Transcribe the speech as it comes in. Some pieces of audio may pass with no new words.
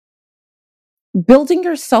building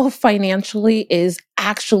yourself financially is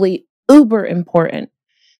actually uber important.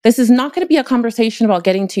 This is not going to be a conversation about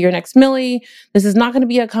getting to your next milli. This is not going to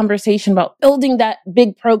be a conversation about building that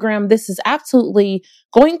big program. This is absolutely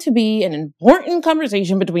going to be an important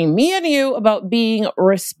conversation between me and you about being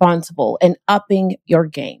responsible and upping your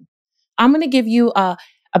game. I'm going to give you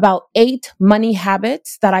about 8 money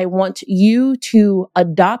habits that I want you to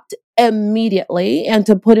adopt immediately and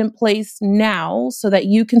to put in place now so that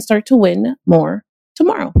you can start to win more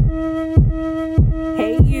tomorrow.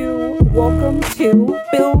 Hey you, welcome to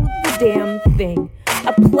Build the Damn Thing,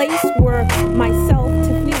 a place where myself,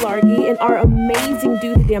 Tiffany Largy, and our amazing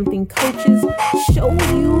Do the Damn Thing coaches show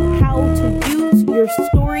you how to use your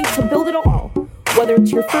story to build it all. Whether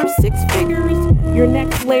it's your first 6 figures, your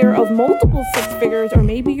next layer of multiple 6 figures, or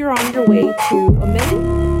maybe you're on your way to $1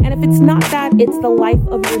 million. And if it's not that, it's the life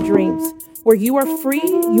of your dreams, where you are free,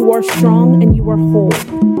 you are strong, and you are whole.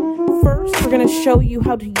 First, we're going to show you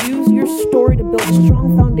how to use your story to build a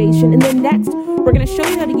strong foundation. And then next, we're going to show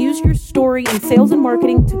you how to use your story in sales and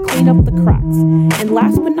marketing to clean up the cracks. And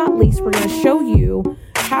last but not least, we're going to show you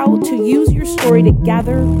how to use your story to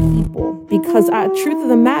gather people. Because truth of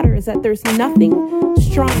the matter is that there's nothing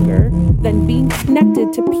stronger than being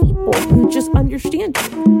connected to people who just understand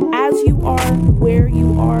you as you are, where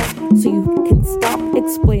you are, so you can stop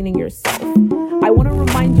explaining yourself. I want to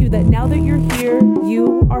remind you that now that you're here,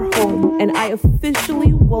 you are home, and I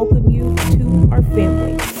officially welcome you to our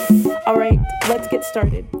family. All right, let's get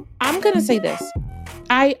started. I'm going to say this.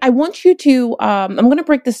 I want you to, I'm going to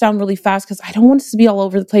break this down really fast because I don't want this to be all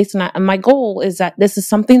over the place. And my goal is that this is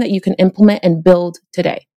something that you can implement and build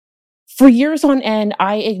today. For years on end,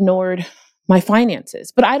 I ignored my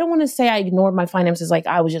finances, but I don't want to say I ignored my finances like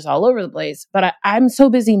I was just all over the place, but I'm so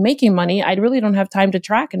busy making money, I really don't have time to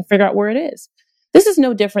track and figure out where it is. This is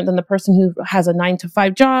no different than the person who has a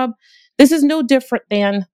 9-to-5 job. This is no different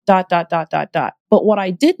than ... But what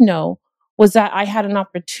I did know was that I had an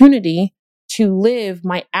opportunity to live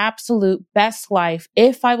my absolute best life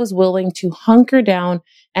if I was willing to hunker down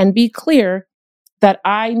and be clear that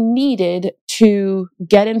I needed to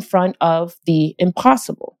get in front of the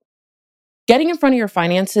impossible. Getting in front of your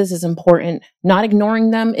finances is important. Not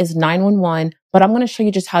ignoring them is 911, but I'm going to show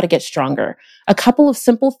you just how to get stronger. A couple of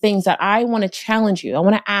simple things that I want to challenge you. I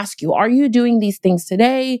want to ask you, are you doing these things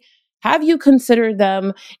today? Have you considered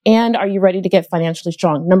them? And are you ready to get financially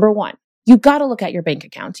strong? Number 1, you got to look at your bank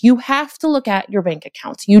accounts. You have to look at your bank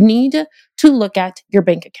accounts. You need to look at your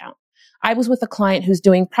bank account. I was with a client who's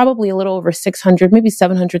doing probably a little over $600,000, maybe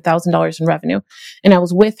 $700,000 in revenue. And I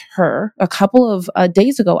was with her a couple of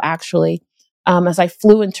days ago, actually, as I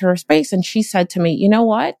flew into her space, and she said to me, you know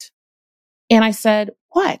what? And I said,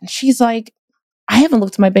 what? And she's like, I haven't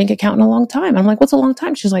looked at my bank account in a long time. I'm like, what's a long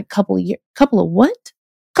time? She's like, couple of years. Couple of what?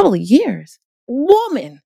 Couple of years.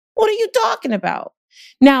 Woman, what are you talking about?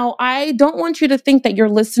 Now, I don't want you to think that you're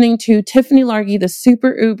listening to Tiffany Largy, the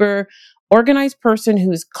super uber organized person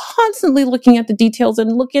who's constantly looking at the details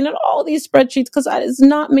and looking at all these spreadsheets, because that is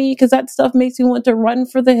not me, because that stuff makes me want to run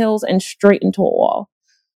for the hills and straight into a wall.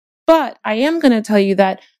 But I am going to tell you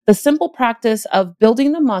that the simple practice of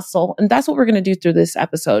building the muscle, and that's what we're going to do through this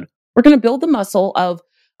episode. We're going to build the muscle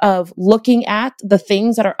of looking at the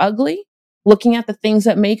things that are ugly, looking at the things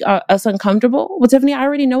that make us uncomfortable. Well, Tiffany, I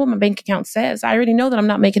already know what my bank account says. I already know that I'm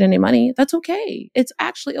not making any money. That's okay. It's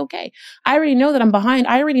actually okay. I already know that I'm behind.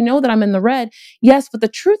 I already know that I'm in the red. Yes, but the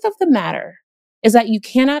truth of the matter is that you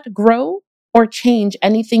cannot grow or change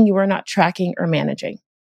anything you are not tracking or managing.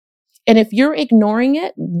 And if you're ignoring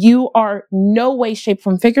it, you are no way, shape,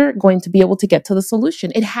 form, figure going to be able to get to the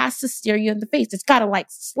solution. It has to stare you in the face. It's got to like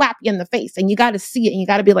slap you in the face, and you got to see it, and you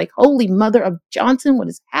got to be like, holy mother of Johnson, what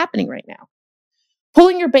is happening right now?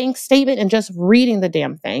 Pulling your bank statement and just reading the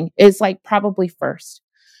damn thing is like probably first.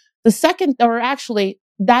 The second, or actually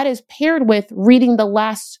that is paired with reading the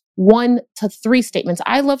last 1 to 3 statements.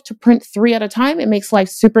 I love to print 3 at a time. It makes life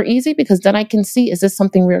super easy because then I can see, is this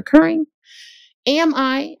something reoccurring? Am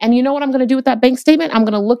I, and you know what I'm going to do with that bank statement? I'm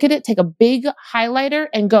going to look at it, take a big highlighter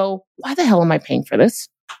and go, why the hell am I paying for this?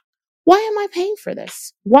 Why am I paying for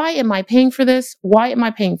this? Why am I paying for this? Why am I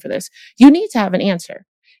paying for this? You need to have an answer.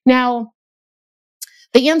 Now,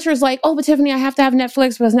 the answer is like, oh, but Tiffany, I have to have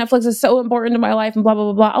Netflix because Netflix is so important to my life and blah, blah,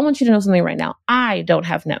 blah, blah. I want you to know something right now. I don't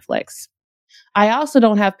have Netflix. I also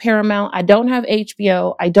don't have Paramount. I don't have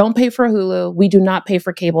HBO. I don't pay for Hulu. We do not pay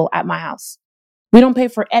for cable at my house. We don't pay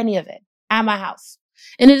for any of it at my house.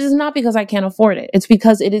 And it is not because I can't afford it. It's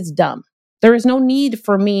because it is dumb. There is no need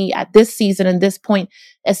for me at this season and this point,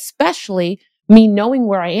 especially me knowing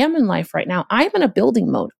where I am in life right now. I'm in a building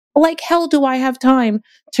mode. like hell do I have time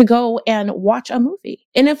to go and watch a movie?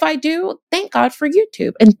 And if I do, thank God for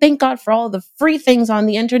YouTube and thank God for all the free things on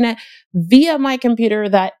the internet via my computer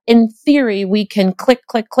that in theory we can click,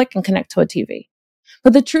 click, click and connect to a TV.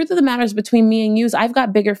 But the truth of the matter is between me and you is I've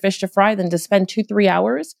got bigger fish to fry than to spend 2-3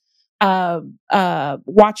 hours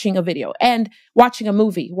watching a video and watching a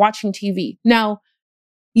movie, watching TV. Now,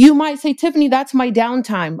 you might say, Tiffany, that's my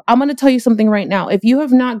downtime. I'm going to tell you something right now. If you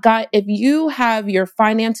have your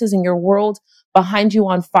finances and your world behind you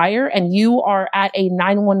on fire and you are at a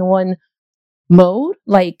 911 mode,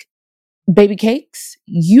 like baby cakes,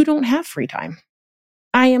 you don't have free time.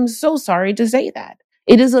 I am so sorry to say that.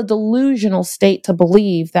 It is a delusional state to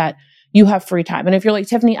believe that you have free time. And if you're like,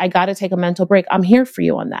 Tiffany, I got to take a mental break, I'm here for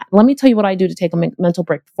you on that. Let me tell you what I do to take a mental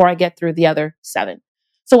break before I get through the other 7.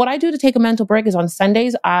 So what I do to take a mental break is on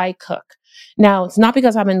Sundays, I cook. Now, it's not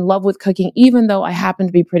because I'm in love with cooking, even though I happen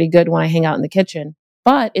to be pretty good when I hang out in the kitchen,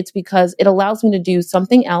 but it's because it allows me to do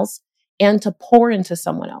something else and to pour into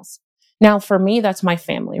someone else. Now, for me, that's my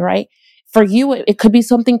family, right? For you, it could be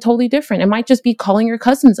something totally different. It might just be calling your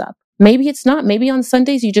cousins up. Maybe it's not. Maybe on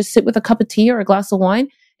Sundays, you just sit with a cup of tea or a glass of wine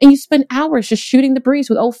and you spend hours just shooting the breeze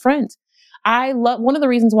with old friends. I love, one of the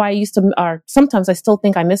reasons why I used to, or sometimes I still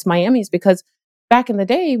think I miss Miami is because back in the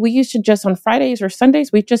day, we used to just on Fridays or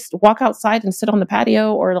Sundays, we'd just walk outside and sit on the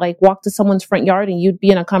patio or like walk to someone's front yard and you'd be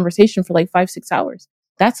in a conversation for like 5-6 hours.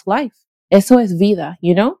 That's life. Eso es vida,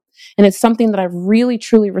 you know? And it's something that I really,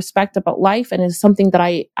 truly respect about life. And it's something that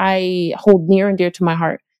I hold near and dear to my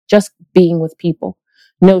heart. Just being with people,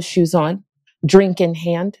 no shoes on, drink in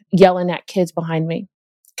hand, yelling at kids behind me.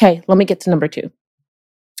 Okay, let me get to number 2.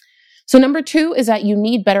 So number 2 is that you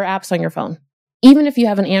need better apps on your phone. Even if you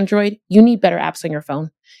have an Android, you need better apps on your phone.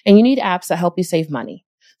 And you need apps that help you save money.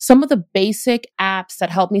 Some of the basic apps that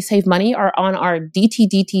help me save money are on our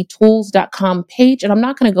dtdttools.com page. And I'm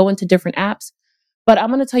not going to go into different apps, but I'm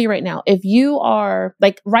going to tell you right now, if you are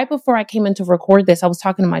like right before I came in to record this, I was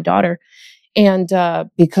talking to my daughter and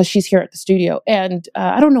because she's here at the studio and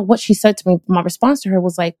I don't know what she said to me. My response to her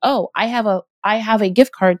was like, oh, I have a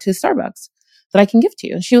gift card to Starbucks that I can give to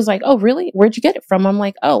you. And she was like, oh, really? Where'd you get it from? I'm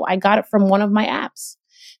like, oh, I got it from one of my apps.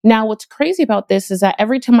 Now, what's crazy about this is that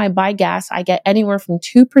every time I buy gas, I get anywhere from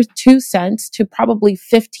 2 cents to probably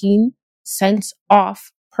 15 cents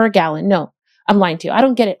off per gallon. No, I'm lying to you. I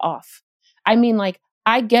don't get it off. I mean, like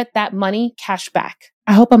I get that money cash back.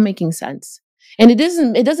 I hope I'm making sense. And it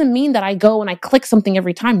doesn't mean that I go and I click something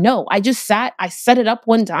every time. No, I set it up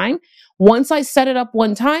one time. Once I set it up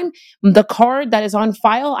one time, the card that is on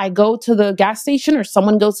file, I go to the gas station or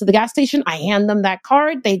someone goes to the gas station. I hand them that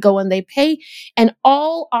card. They go and they pay. And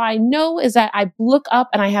all I know is that I look up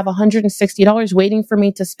and I have $160 waiting for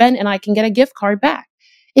me to spend and I can get a gift card back.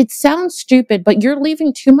 It sounds stupid, but you're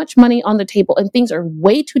leaving too much money on the table and things are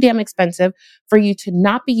way too damn expensive for you to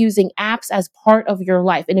not be using apps as part of your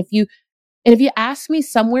life. And if you ask me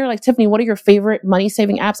somewhere like, Tiffany, what are your favorite money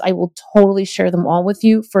saving apps? I will totally share them all with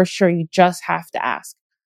you for sure. You just have to ask.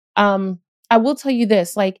 I will tell you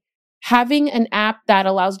this, like having an app that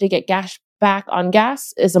allows you to get cash back on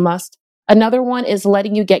gas is a must. Another one is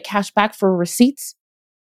letting you get cash back for receipts.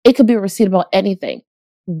 It could be a receipt about anything.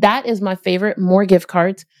 That is my favorite, more gift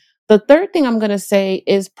cards. The third thing I'm going to say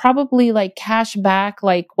is probably like cash back,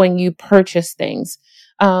 like when you purchase things,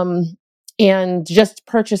 and just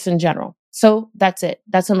purchase in general. So that's it.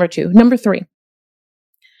 That's number 2. Number 3.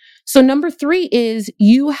 So number 3 is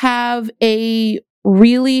you have a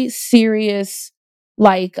really serious,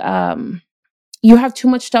 like, you have too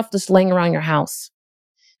much stuff just laying around your house.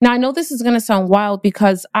 Now, I know this is going to sound wild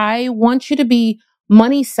because I want you to be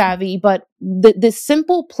money savvy, but the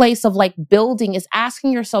simple place of like building is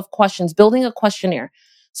asking yourself questions, building a questionnaire.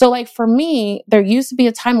 So like for me, there used to be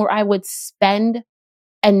a time where I would spend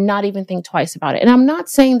and not even think twice about it. And I'm not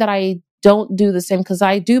saying that I don't do the same because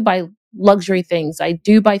I do buy luxury things. I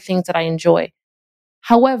do buy things that I enjoy.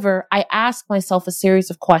 However, I ask myself a series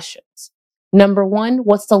of questions. Number 1,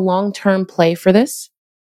 what's the long-term play for this?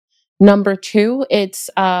 Number 2, it's,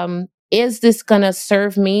 is this going to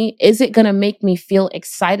serve me? Is it going to make me feel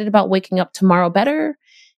excited about waking up tomorrow better?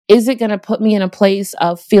 Is it going to put me in a place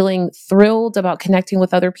of feeling thrilled about connecting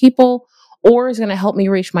with other people? Or is it going to help me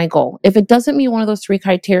reach my goal? If it doesn't meet one of those 3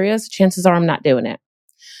 criteria, chances are I'm not doing it.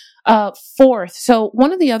 4th, so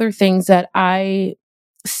one of the other things that I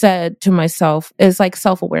said to myself is like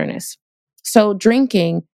self-awareness. So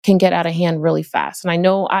drinking can get out of hand really fast. And I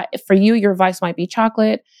know for you, your vice might be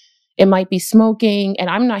chocolate. It might be smoking, and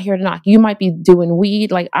I'm not here to knock. You might be doing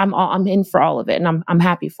weed. Like I'm in for all of it, and I'm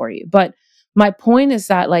happy for you. But my point is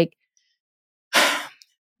that like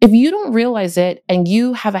If you don't realize it and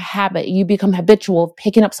you have a habit, you become habitual of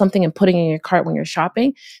picking up something and putting it in your cart when you're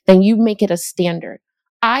shopping, then you make it a standard.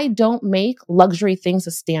 I don't make luxury things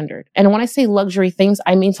a standard. And when I say luxury things,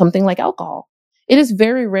 I mean something like alcohol. It is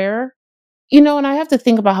very rare, and I have to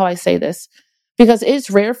think about how I say this because it's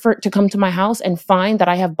rare for it to come to my house and find that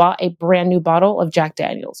I have bought a brand new bottle of Jack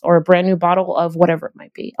Daniels or a brand new bottle of whatever it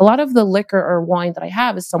might be. A lot of the liquor or wine that I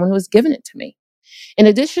have is someone who has given it to me. In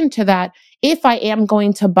addition to that, if I am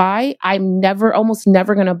going to buy, I'm almost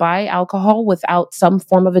never going to buy alcohol without some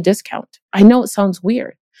form of a discount. I know it sounds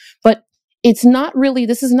weird, but this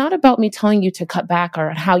is not about me telling you to cut back or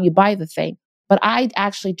how you buy the thing, but I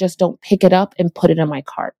actually just don't pick it up and put it in my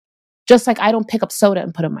cart. Just like I don't pick up soda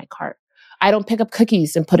and put it in my cart. I don't pick up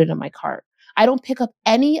cookies and put it in my cart. I don't pick up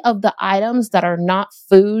any of the items that are not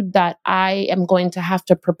food that I am going to have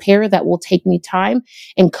to prepare that will take me time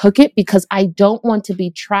and cook it because I don't want to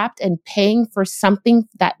be trapped and paying for something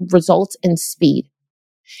that results in speed.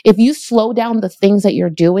 If you slow down the things that you're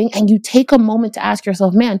doing and you take a moment to ask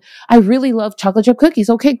yourself, man, I really love chocolate chip cookies.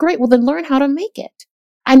 Okay, great. Well, then learn how to make it.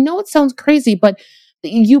 I know it sounds crazy, but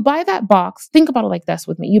you buy that box. Think about it like this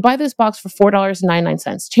with me. You buy this box for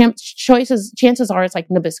 $4.99. Chances are it's like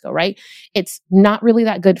Nabisco, right? It's not really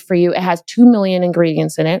that good for you. It has 2 million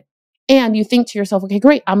ingredients in it. And you think to yourself, okay,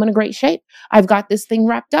 great. I'm in a great shape. I've got this thing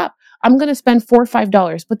wrapped up. I'm going to spend $4 or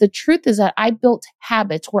 $5. But the truth is that I built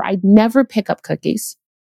habits where I never pick up cookies.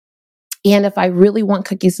 And if I really want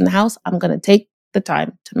cookies in the house, I'm going to take the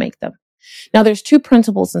time to make them. Now, there's two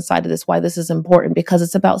principles inside of this, why this is important, because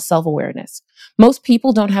it's about self-awareness. Most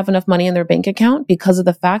people don't have enough money in their bank account because of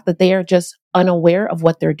the fact that they are just unaware of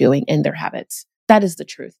what they're doing in their habits. That is the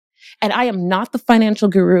truth. And I am not the financial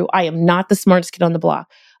guru. I am not the smartest kid on the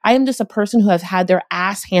block. I am just a person who has had their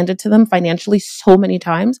ass handed to them financially so many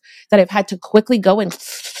times that I've had to quickly go and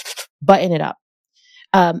button it up.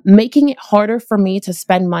 Making it harder for me to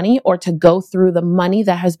spend money or to go through the money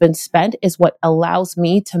that has been spent is what allows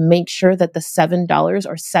me to make sure that the $7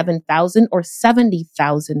 or $7,000 or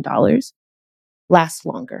 $70,000 lasts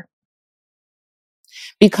longer.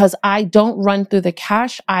 Because I don't run through the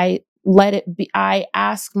cash. I let it be. I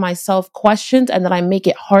ask myself questions and then I make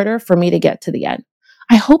it harder for me to get to the end.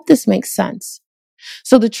 I hope this makes sense.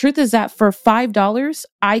 So the truth is that for $5,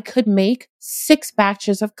 I could make 6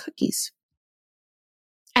 batches of cookies.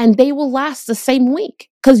 And they will last the same week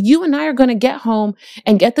because you and I are going to get home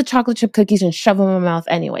and get the chocolate chip cookies and shove them in my mouth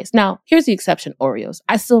anyways. Now, here's the exception, Oreos.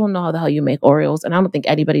 I still don't know how the hell you make Oreos, and I don't think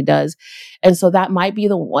anybody does. And so that might be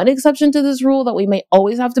the one exception to this rule that we may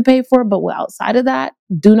always have to pay for. But outside of that,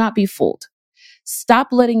 do not be fooled.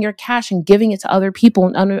 Stop letting your cash and giving it to other people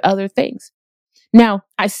and other things. Now,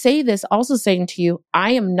 I say this also saying to you,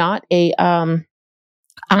 I am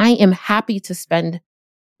happy to spend.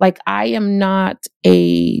 Like, I am not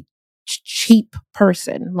a cheap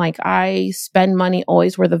person. Like, I spend money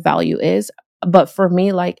always where the value is. But for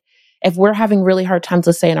me, like, if we're having really hard times,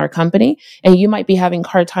 let's say in our company, and you might be having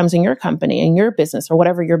hard times in your company, in your business, or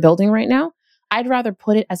whatever you're building right now, I'd rather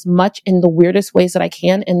put it as much in the weirdest ways that I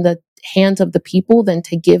can in the hands of the people than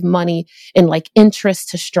to give money in like interest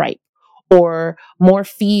to Stripe or more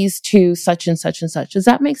fees to such and such and such. Does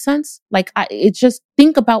that make sense? Like, it's just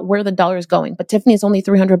think about where the dollar is going. But Tiffany is only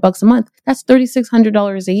 $300 a month. That's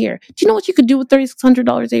 $3,600 a year. Do you know what you could do with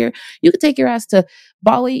 $3,600 a year? You could take your ass to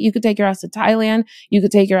Bali. You could take your ass to Thailand. You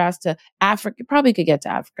could take your ass to Africa. You probably could get to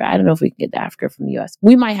Africa. I don't know if we can get to Africa from the US.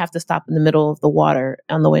 We might have to stop in the middle of the water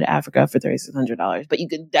on the way to Africa for $3,600. But you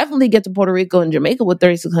could definitely get to Puerto Rico and Jamaica with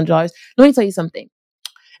 $3,600. Let me tell you something.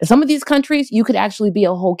 In some of these countries, you could actually be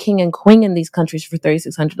a whole king and queen in these countries for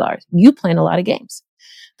 $3,600. You playing a lot of games.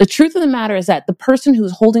 The truth of the matter is that the person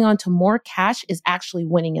who's holding on to more cash is actually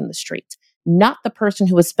winning in the streets, not the person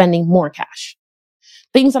who is spending more cash.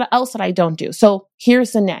 Things else that I don't do. So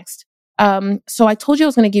here's the next. So I told you I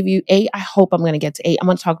was going to give you 8. I hope I'm going to get to 8. I'm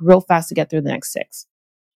going to talk real fast to get through the next 6.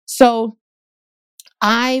 So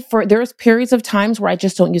there's periods of times where I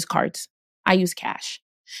just don't use cards. I use cash.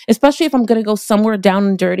 Especially if I'm going to go somewhere down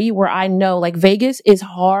and dirty where I know, like Vegas is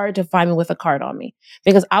hard to find me with a card on me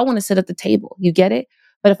because I want to sit at the table. You get it?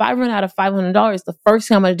 But if I run out of $500, the first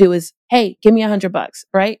thing I'm going to do is, hey, give me $100,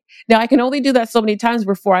 right? Now I can only do that so many times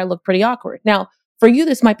before I look pretty awkward. Now, for you,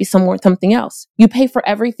 this might be something else. You pay for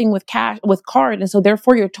everything with cash, with card. And so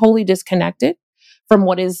therefore you're totally disconnected from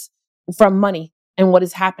from money and what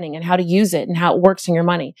is happening and how to use it and how it works in your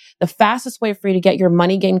money. The fastest way for you to get your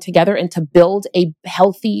money game together and to build a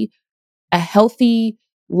healthy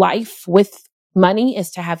life with money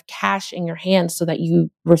is to have cash in your hands so that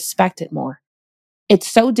you respect it more. It's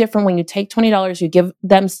so different when you take $20,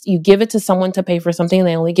 you give it to someone to pay for something and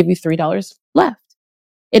they only give you $3 left.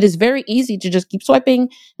 It is very easy to just keep swiping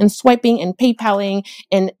and PayPaling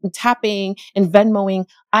and tapping and Venmoing.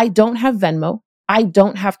 I don't have Venmo. I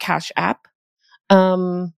don't have Cash App.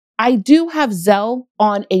 I do have Zelle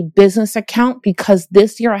on a business account because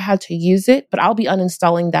this year I had to use it, but I'll be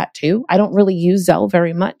uninstalling that too. I don't really use Zelle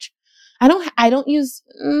very much. I don't use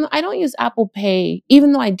Apple Pay,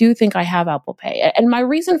 even though I do think I have Apple Pay. And my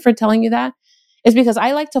reason for telling you that is because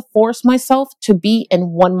I like to force myself to be in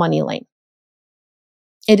one money lane.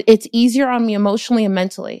 It's easier on me emotionally and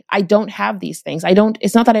mentally. I don't have these things.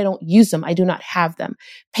 It's not that I don't use them. I do not have them.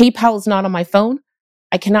 PayPal is not on my phone.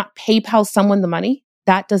 I cannot PayPal someone the money.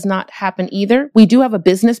 That does not happen either. We do have a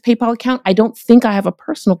business PayPal account. I don't think I have a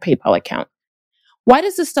personal PayPal account. Why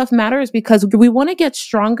does this stuff matter? Is because we want to get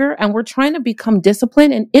stronger and we're trying to become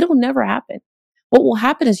disciplined, and it'll never happen. What will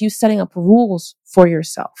happen is you setting up rules for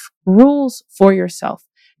yourself,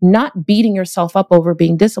 not beating yourself up over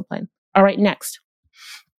being disciplined. All right, next.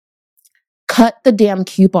 Cut the damn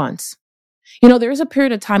coupons. There is a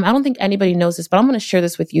period of time, I don't think anybody knows this, but I'm going to share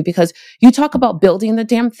this with you because you talk about building the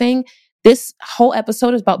damn thing. This whole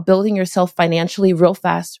episode is about building yourself financially real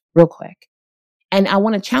fast, real quick. And I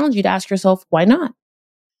want to challenge you to ask yourself, why not?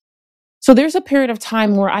 So there's a period of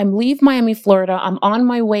time where I leave Miami, Florida. I'm on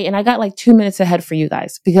my way, and I got like 2 minutes ahead for you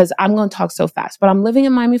guys because I'm going to talk so fast, but I'm living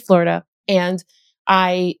in Miami, Florida, and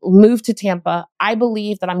I moved to Tampa. I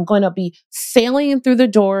believe that I'm going to be sailing through the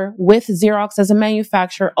door with Xerox as a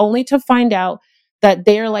manufacturer, only to find out that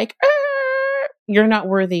they're like, you're not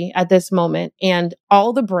worthy at this moment. And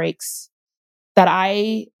all the breaks that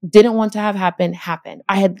I didn't want to have happen happened.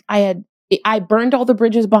 I burned all the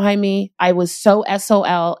bridges behind me. I was so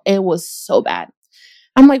SOL. It was so bad.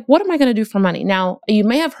 I'm like, what am I going to do for money? Now, you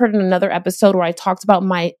may have heard in another episode where I talked about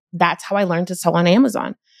that's how I learned to sell on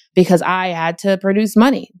Amazon, because I had to produce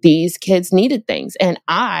money. These kids needed things and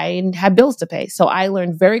I had bills to pay. So I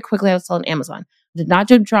learned very quickly how to sell on Amazon. I did not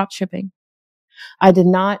do drop shipping. I did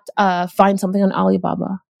not find something on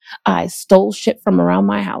Alibaba. I stole shit from around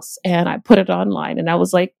my house and I put it online, and I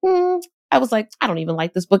was like, I don't even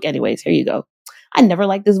like this book anyways. Here you go. I never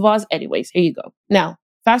liked this vase anyways. Here you go. Now,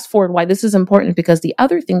 fast forward, why this is important, because the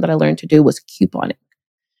other thing that I learned to do was couponing.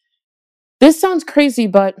 This sounds crazy,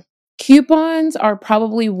 but coupons are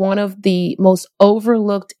probably one of the most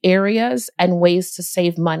overlooked areas and ways to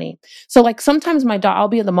save money. So like sometimes I'll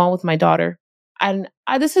be at the mall with my daughter, and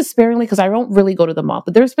this is sparingly because I don't really go to the mall,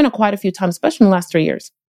 but there's been quite a few times, especially in the last 3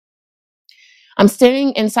 years. I'm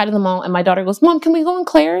standing inside of the mall and my daughter goes, Mom, can we go in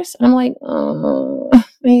Claire's? And I'm like, I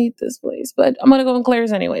hate this place, but I'm going to go in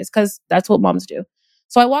Claire's anyways, because that's what moms do.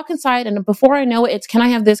 So I walk inside, and before I know it, it's, can I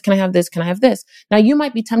have this? Can I have this? Can I have this? Now you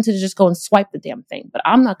might be tempted to just go and swipe the damn thing, but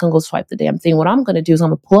I'm not going to go swipe the damn thing. What I'm going to do is I'm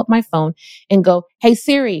going to pull up my phone and go, hey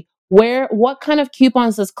Siri, what kind of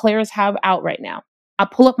coupons does Claire's have out right now? I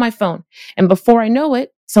pull up my phone, and before I know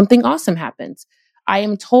it, something awesome happens. I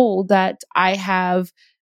am told that I have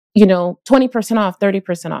 20% off,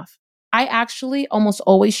 30% off. I actually almost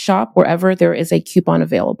always shop wherever there is a coupon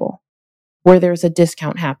available, where there's a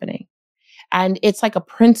discount happening. And it's like a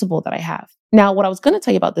principle that I have. Now, what I was going to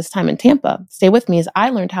tell you about this time in Tampa, stay with me, is I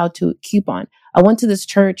learned how to coupon. I went to this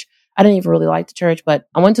church. I didn't even really like the church, but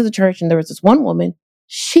I went to the church and there was this one woman,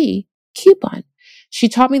 she couponed. She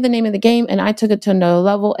taught me the name of the game and I took it to another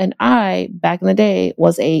level. And I, back in the day,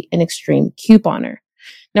 was an extreme couponer.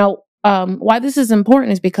 Now, why this is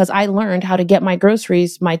important is because I learned how to get my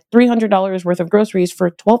groceries, my $300 worth of groceries, for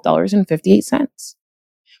 $12.58.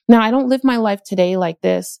 Now, I don't live my life today like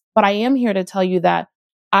this, but I am here to tell you that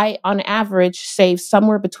I, on average, save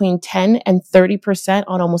somewhere between 10 and 30%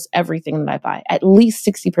 on almost everything that I buy, at least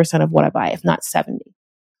 60% of what I buy, if not 70.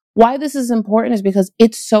 Why this is important is because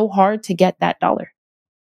it's so hard to get that dollar.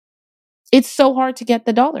 It's so hard to get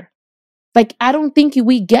the dollar. Like, I don't think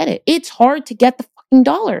we get it. It's hard to get the fucking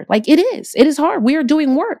dollar. Like, it is. It is hard. We are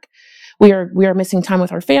doing work. We are missing time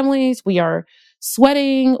with our families. We are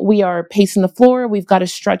sweating. We are pacing the floor. We've got to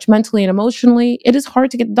stretch mentally and emotionally. It is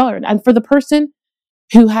hard to get the dollar. And for the person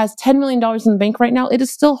who has $10 million in the bank right now, it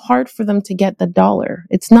is still hard for them to get the dollar.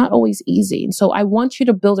 It's not always easy. And so I want you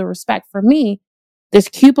to build a respect. For me, this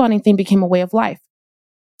couponing thing became a way of life.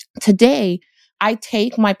 Today, I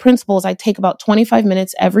take my principles. I take about 25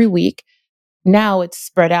 minutes every week. Now it's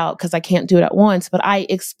spread out because I can't do it at once, but I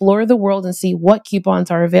explore the world and see what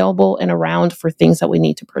coupons are available and around for things that we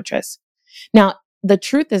need to purchase. Now, the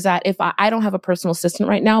truth is that if I don't have a personal assistant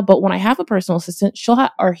right now, but when I have a personal assistant,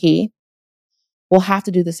 he will have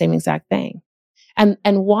to do the same exact thing. And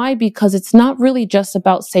why? Because it's not really just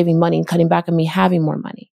about saving money and cutting back on me having more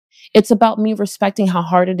money. It's about me respecting how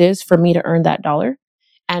hard it is for me to earn that dollar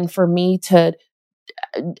and for me to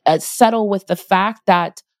settle with the fact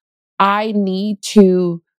that I need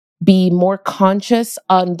to be more conscious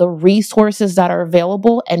on the resources that are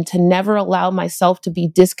available and to never allow myself to be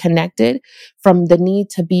disconnected from the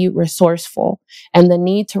need to be resourceful and the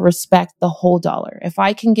need to respect the whole dollar. If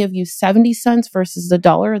I can give you 70 cents versus the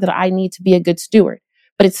dollar, that I need to be a good steward.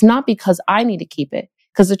 But it's not because I need to keep it.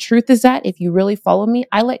 Because the truth is that if you really follow me,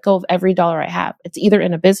 I let go of every dollar I have. It's either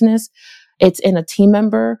in a business, it's in a team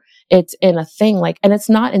member, it's in a thing and it's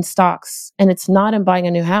not in stocks and it's not in buying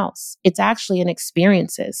a new house. It's actually in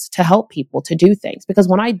experiences to help people to do things. Because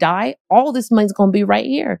when I die, all this money's going to be right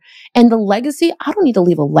here. And the legacy, I don't need to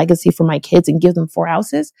leave a legacy for my kids and give them 4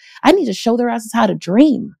 houses. I need to show their asses how to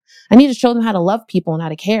dream. I need to show them how to love people and how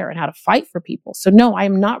to care and how to fight for people. So no, I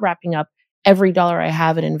am not wrapping up every dollar I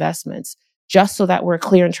have in investments just so that we're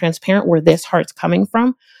clear and transparent where this heart's coming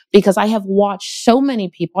from. Because I have watched so many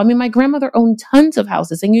people. I mean, my grandmother owned tons of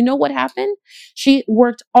houses. And you know what happened? She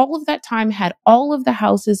worked all of that time, had all of the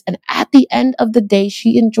houses. And at the end of the day,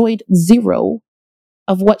 she enjoyed 0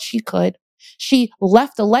 of what she could. She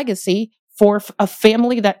left a legacy for a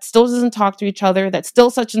family that still doesn't talk to each other, that's still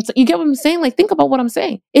such and such. You get what I'm saying? Think about what I'm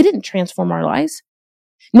saying. It didn't transform our lives.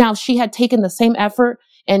 Now, she had taken the same effort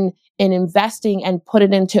and in investing and put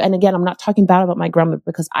it into, and again, I'm not talking bad about my grandmother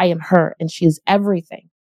because I am her and she is everything.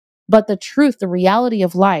 But the truth, the reality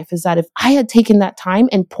of life is that if I had taken that time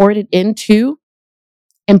and poured it into,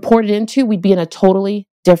 we'd be in a totally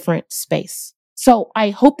different space. So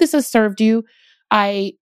I hope this has served you.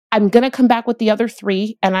 I'm going to come back with the other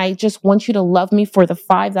 3, and I just want you to love me for the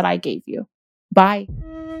 5 that I gave you. Bye.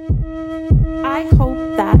 I hope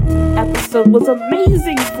that episode was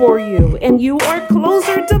amazing for you and you are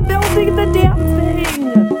closer to building the damn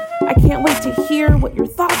thing. I can't wait to hear what your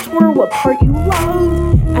thoughts were, what part you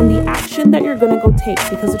loved, and the action that you're going to go take.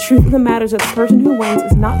 Because the truth of the matter is that the person who wins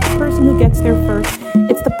is not the person who gets there first.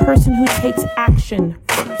 It's the person who takes action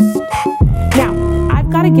first. Now, I've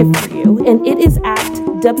got a gift for you, and it is at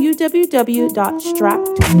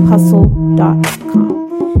www.stracthustle.com.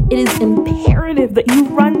 It is imperative that you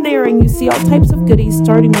run there and you see all types of goodies,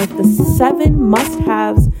 starting with the 7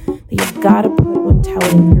 must-haves that you've got to put when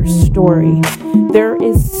telling your story. There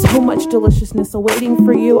is so much deliciousness awaiting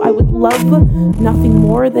for you. I would love nothing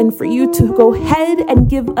more than for you to go ahead and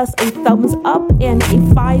give us a thumbs up and a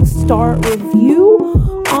 5-star review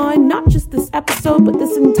on not just this episode, but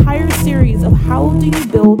this entire series of How Do You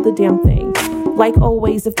Build the Damn Thing. Like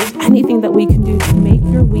always, if there's anything that we can do to make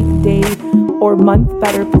your week, day, or month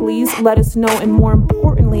better, please let us know. And more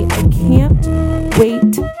importantly, I can't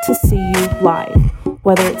wait to see you live.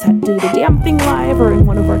 Whether it's at Do the Damn Thing Live or in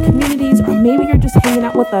one of our communities, or maybe you're just hanging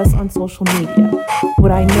out with us on social media.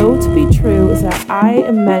 What I know to be true is that I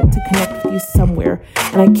am meant to connect with you somewhere,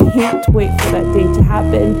 and I can't wait for that day to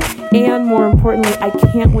happen. And more importantly, I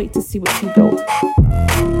can't wait to see what you build.